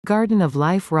Garden of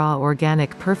Life Raw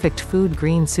Organic Perfect Food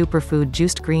Green Superfood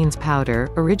Juiced Greens Powder,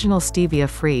 Original Stevia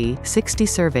Free, 60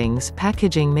 servings,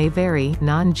 packaging may vary,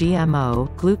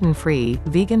 non-GMO, gluten-free,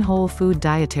 vegan whole food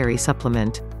dietary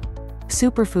supplement.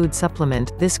 Superfood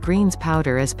supplement. This greens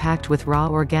powder is packed with raw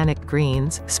organic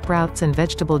greens, sprouts and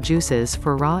vegetable juices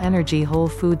for raw energy whole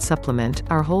food supplement.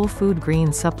 Our whole food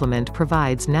greens supplement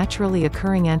provides naturally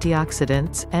occurring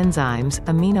antioxidants, enzymes,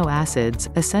 amino acids,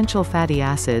 essential fatty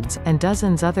acids, and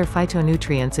dozens other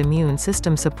phytonutrients. Immune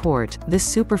system support. This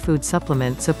superfood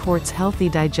supplement supports healthy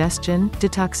digestion,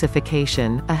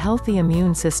 detoxification, a healthy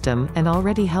immune system, and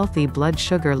already healthy blood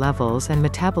sugar levels and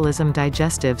metabolism.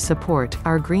 Digestive support.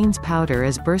 Our greens powder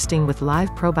is bursting with live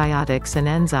probiotics and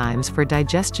enzymes for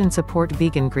digestion support.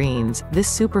 Vegan greens. This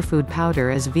superfood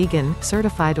powder is vegan,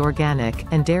 certified organic,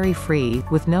 and dairy-free,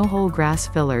 with no whole grass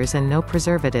fillers and no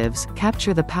preservatives.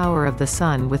 Capture the power of the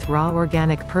sun with raw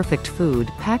organic perfect food,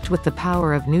 packed with the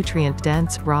power of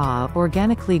nutrient-dense, raw,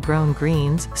 organically grown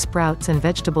greens, sprouts and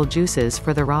vegetable juices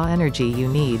for the raw energy you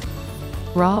need.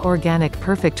 Raw organic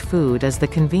perfect food is the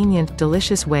convenient,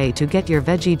 delicious way to get your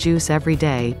veggie juice every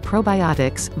day.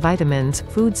 Probiotics, vitamins,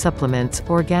 food supplements,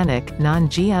 organic,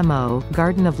 non-GMO,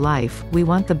 Garden of Life. We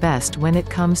want the best when it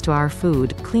comes to our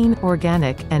food, clean,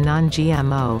 organic, and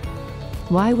non-GMO.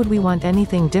 Why would we want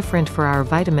anything different for our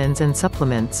vitamins and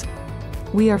supplements?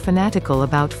 We are fanatical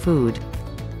about food.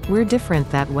 We're different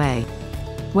that way.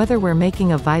 Whether we're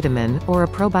making a vitamin, or a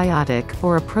probiotic,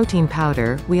 or a protein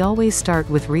powder, we always start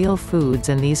with real foods,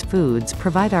 and these foods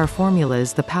provide our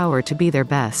formulas the power to be their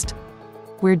best.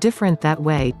 We're different that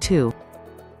way, too.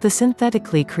 The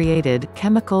synthetically created,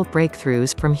 chemical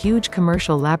breakthroughs from huge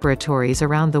commercial laboratories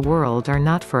around the world are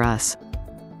not for us.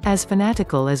 As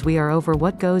fanatical as we are over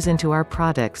what goes into our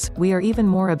products, we are even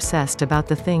more obsessed about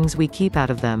the things we keep out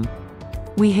of them.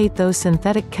 We hate those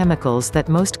synthetic chemicals that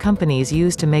most companies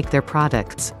use to make their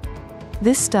products.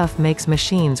 This stuff makes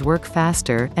machines work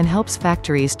faster, and helps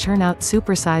factories churn out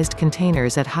supersized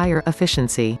containers at higher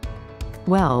efficiency.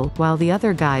 Well, while the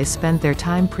other guys spend their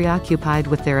time preoccupied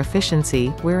with their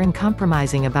efficiency, we're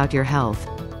uncompromising about your health.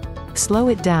 Slow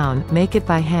it down, make it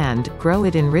by hand, grow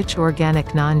it in rich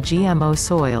organic non-GMO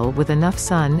soil with enough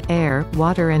sun, air,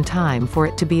 water and time for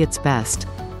it to be its best.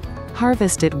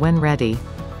 Harvest it when ready.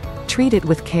 Treat it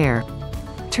with care.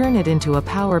 Turn it into a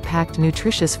power-packed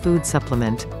nutritious food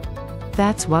supplement.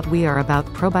 That's what we are about.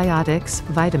 Probiotics,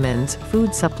 vitamins,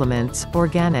 food supplements,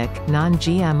 organic,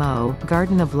 non-GMO,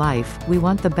 Garden of Life. We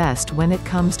want the best when it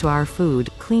comes to our food,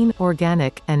 clean,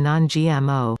 organic, and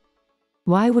non-GMO.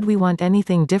 Why would we want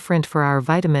anything different for our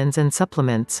vitamins and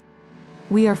supplements?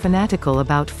 We are fanatical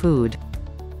about food.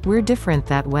 We're different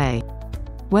that way.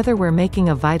 Whether we're making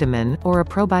a vitamin, or a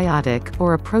probiotic,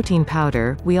 or a protein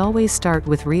powder, we always start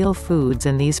with real foods,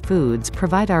 and these foods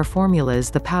provide our formulas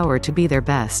the power to be their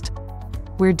best.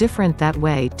 We're different that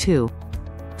way, too.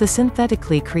 The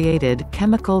synthetically created,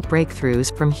 chemical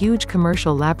breakthroughs from huge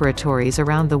commercial laboratories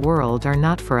around the world are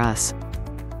not for us.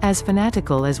 As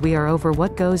fanatical as we are over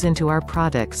what goes into our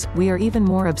products, we are even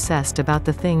more obsessed about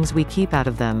the things we keep out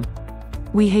of them.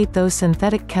 We hate those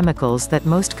synthetic chemicals that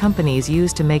most companies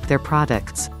use to make their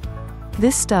products.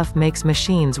 This stuff makes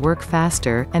machines work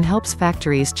faster, and helps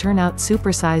factories churn out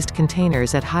supersized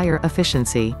containers at higher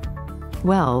efficiency.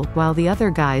 Well, while the other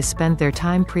guys spend their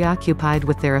time preoccupied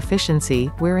with their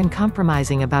efficiency, we're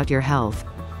uncompromising about your health.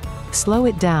 Slow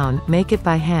it down, make it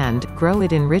by hand, grow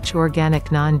it in rich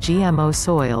organic non-GMO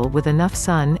soil with enough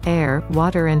sun, air,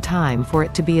 water and time for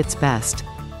it to be its best.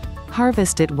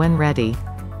 Harvest it when ready.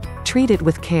 Treat it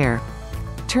with care.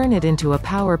 Turn it into a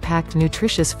power-packed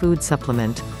nutritious food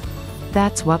supplement.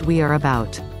 That's what we are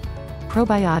about.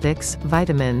 Probiotics,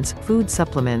 vitamins, food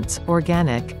supplements,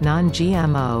 organic,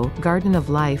 non-GMO, Garden of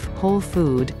Life, whole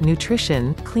food,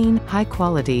 nutrition, clean,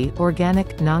 high-quality,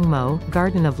 organic, non-gmo,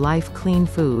 Garden of Life clean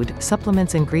food,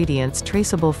 supplements ingredients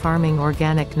traceable farming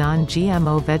organic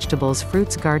non-GMO vegetables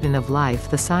fruits Garden of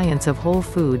Life the science of whole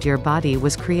food your body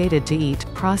was created to eat,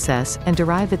 process, and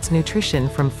derive its nutrition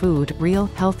from food, real,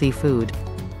 healthy food.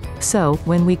 So,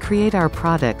 when we create our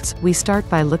products, we start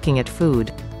by looking at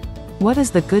food. What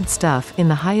is the good stuff in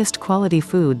the highest quality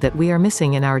food that we are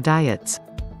missing in our diets?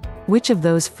 Which of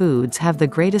those foods have the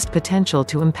greatest potential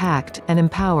to impact and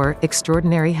empower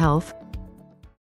extraordinary health?